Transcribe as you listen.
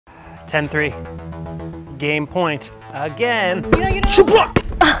10-3. Game point. Again. You know.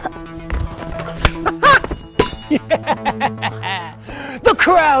 Yeah. The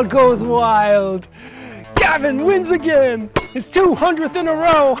crowd goes wild. Gavin wins again. His 200th in a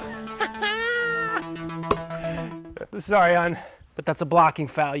row. Sorry, hon, but that's a blocking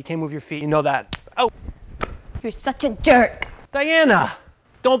foul. You can't move your feet. You know that. Oh. You're such a jerk. Diana,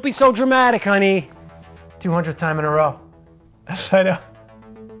 don't be so dramatic, honey. 200th time in a row. I know.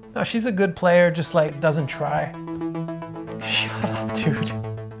 No, she's a good player, just like doesn't try. Shut up, dude.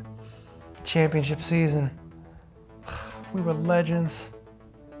 Championship season. We were legends.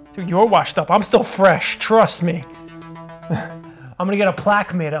 Dude, you're washed up. I'm still fresh, trust me. I'm gonna get a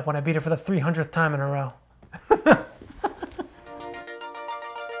plaque made up when I beat her for the 300th time in a row.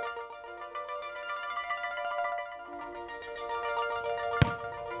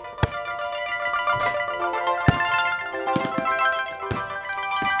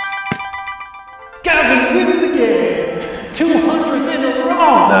 Gavin wins again! 200th in a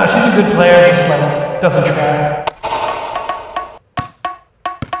row! No, she's a good player, just like doesn't try.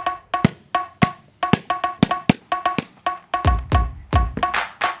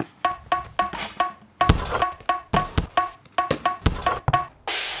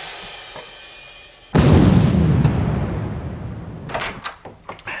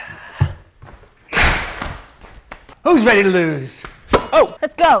 Who's ready to lose? Oh!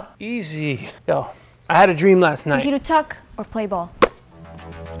 Let's go. Easy. Yo, I had a dream last night. You to tuck or play ball?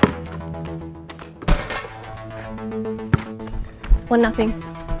 1-0.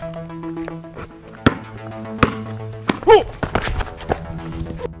 Oh!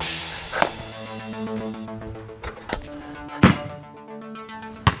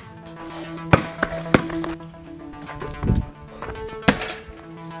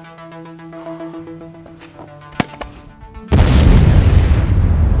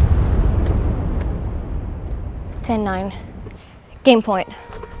 $10-9. Game point.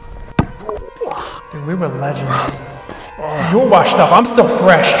 Dude, we were legends. You're washed up. I'm still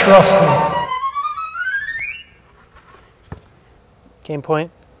fresh, trust me. Game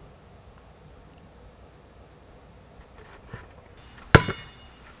point.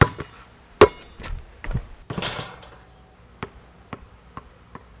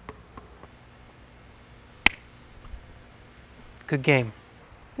 Good game.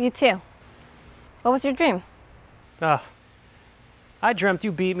 You too. What was your dream? I dreamt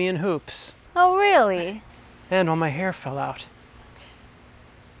you beat me in hoops. Oh, really? And all my hair fell out.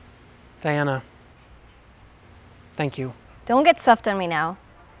 Diana, thank you. Don't get soft on me now.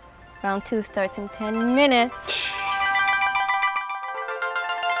 Round 2 starts in 10 minutes.